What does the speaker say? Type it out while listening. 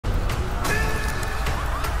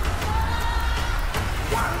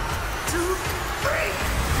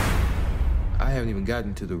haven't even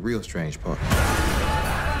gotten to the real strange part.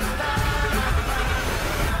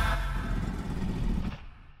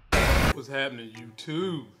 What's happening,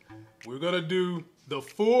 YouTube? We're gonna do the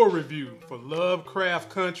full review for Lovecraft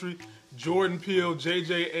Country, Jordan Peele,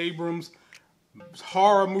 J.J. Abrams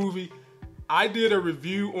horror movie. I did a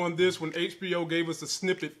review on this when HBO gave us a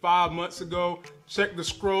snippet 5 months ago. Check the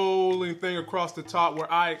scrolling thing across the top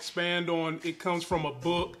where I expand on it comes from a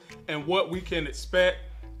book and what we can expect.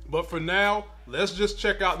 But for now, let's just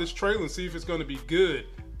check out this trailer and see if it's going to be good.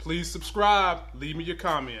 Please subscribe. Leave me your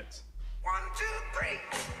comments. 1, 2, 3.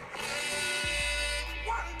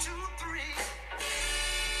 1, 2, 3.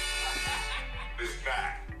 It's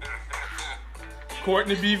back.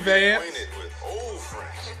 Courtney B. Vance. Acquainted with old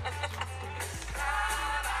friends.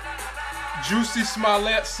 Juicy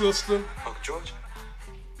Smillette's sister. Uncle George,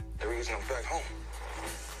 the reason I'm back home,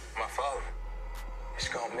 my father is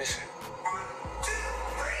gone missing. 1, 2,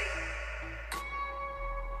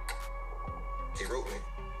 3. He wrote me.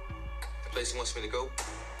 The place he wants me to go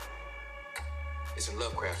is in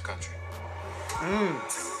Lovecraft Country. 1, 2,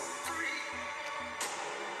 3.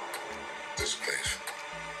 This place.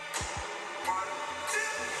 1, 2,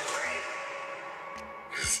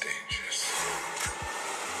 3. It's dangerous.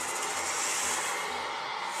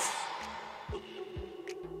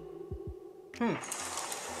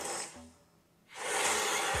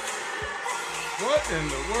 What in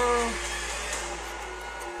the world?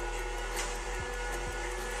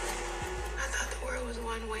 I thought the world was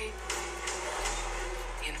one way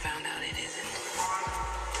and found out it isn't.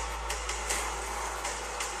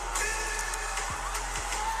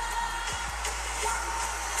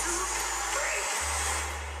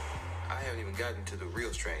 I haven't even gotten to the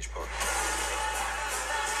real strange part.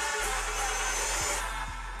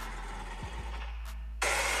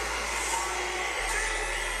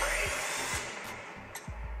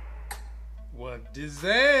 What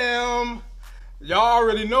Dizam? Y'all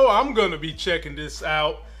already know I'm gonna be checking this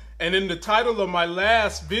out. And in the title of my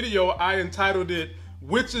last video, I entitled it,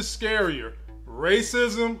 Which is Scarier,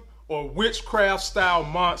 Racism or Witchcraft Style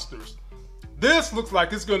Monsters? This looks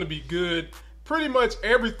like it's gonna be good. Pretty much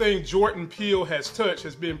everything Jordan Peele has touched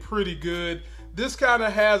has been pretty good. This kind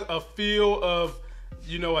of has a feel of,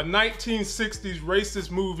 you know, a 1960s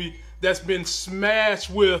racist movie that's been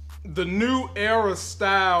smashed with the new era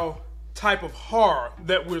style type of horror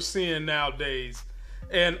that we're seeing nowadays.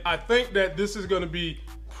 And I think that this is going to be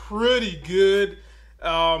pretty good.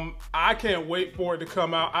 I can't wait for it to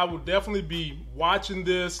come out. I will definitely be watching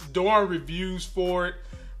this, doing reviews for it,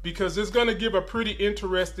 because it's going to give a pretty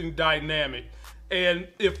interesting dynamic. And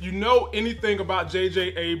if you know anything about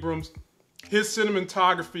J.J. Abrams, his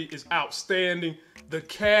cinematography is outstanding. The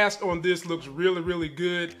cast on this looks really, really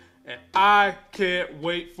good, and I can't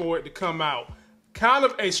wait for it to come out. Kind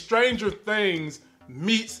of a Stranger Things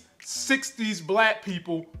meets 60s black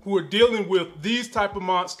people who are dealing with these type of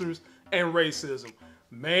monsters and racism.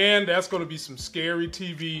 Man, that's going to be some scary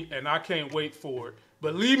TV, and I can't wait for it.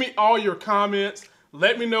 But leave me all your comments.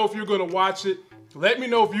 Let me know if you're going to watch it. Let me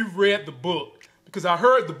know if you've read the book, because I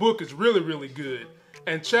heard the book is really, really good.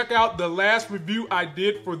 And check out the last review I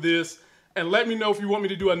did for this, and let me know if you want me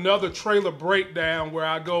to do another trailer breakdown where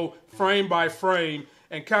I go frame by frame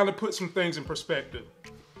and kind of put some things in perspective.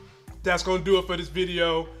 That's going to do it for this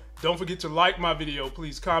video. Don't forget to like my video.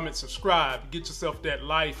 Please comment, subscribe, get yourself that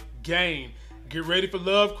life gain. Get ready for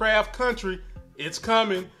Lovecraft Country. It's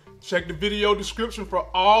coming. Check the video description for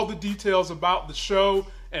all the details about the show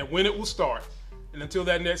and when it will start. And until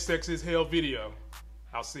that next Sex is Hell video,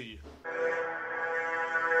 I'll see you.